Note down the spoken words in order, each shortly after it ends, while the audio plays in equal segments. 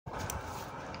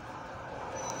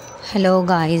Hello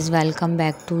guys, welcome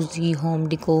back to Zee Home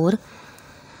Decor.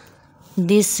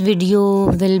 This video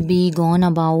will be gone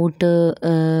about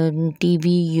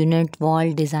TV unit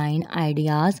wall design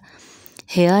ideas.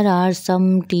 Here are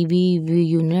some TV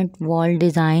unit wall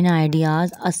design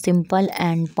ideas. A simple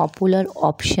and popular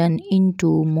option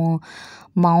into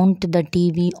mount the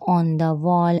TV on the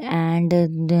wall and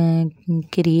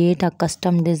create a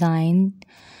custom design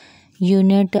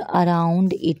unit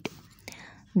around it.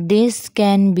 This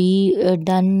can be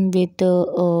done with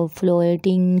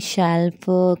floating shelf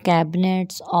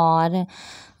cabinets or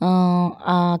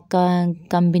a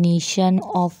combination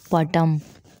of bottom.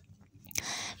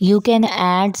 You can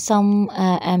add some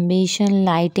ambition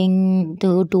lighting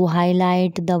to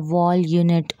highlight the wall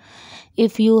unit.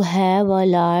 If you have a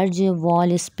large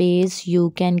wall space,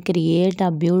 you can create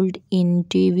a built-in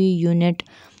TV unit.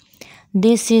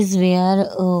 This is where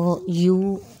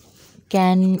you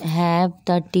can have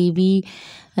the TV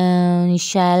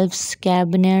shelves,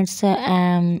 cabinets,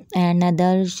 and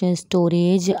other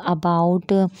storage about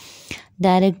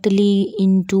directly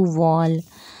into wall.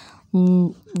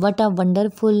 What a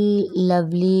wonderful,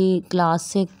 lovely,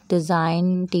 classic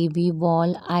design TV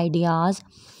wall ideas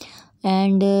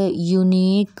and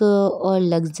unique or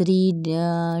luxury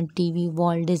TV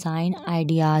wall design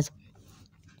ideas.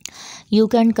 You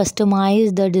can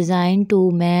customize the design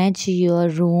to match your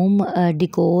room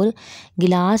decor.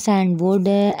 Glass and wood,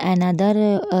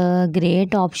 another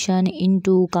great option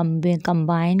into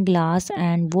combine glass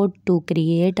and wood to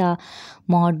create a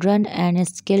modern and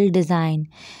skilled design.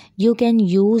 You can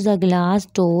use a glass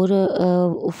door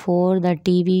for the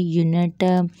TV unit.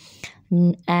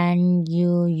 And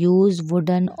you use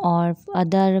wooden or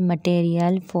other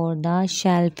material for the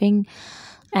shelving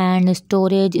and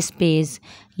storage space.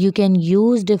 You can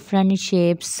use different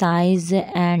shapes, size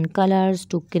and colors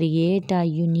to create a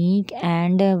unique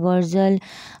and versatile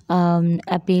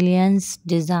appearance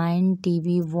design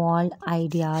TV wall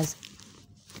ideas.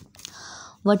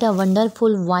 What a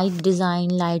wonderful white design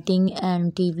lighting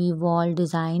and TV wall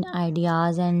design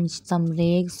ideas and some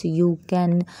rakes. You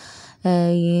can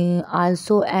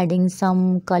also adding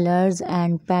some colors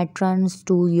and patterns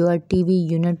to your TV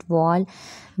unit wall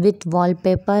with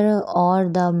wallpaper or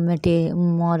the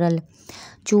mural.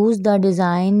 Choose the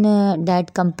design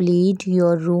that complete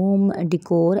your room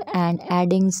decor and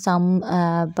adding some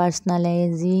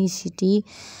personality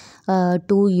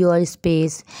to your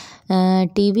space.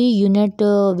 TV unit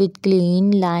with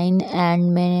clean line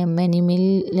and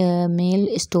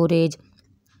minimal storage.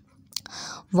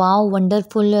 Wow,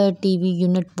 wonderful TV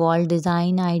unit wall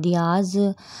design ideas.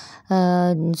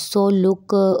 So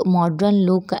look modern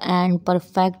look and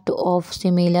perfect of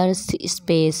similar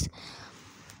space.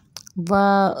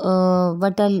 What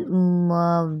a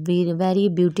very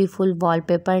beautiful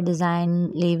wallpaper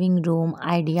design living room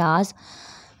ideas.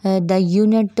 The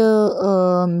unit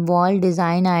wall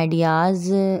design ideas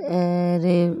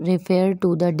refer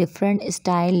to the different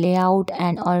style layout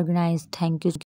and organized. Thank you.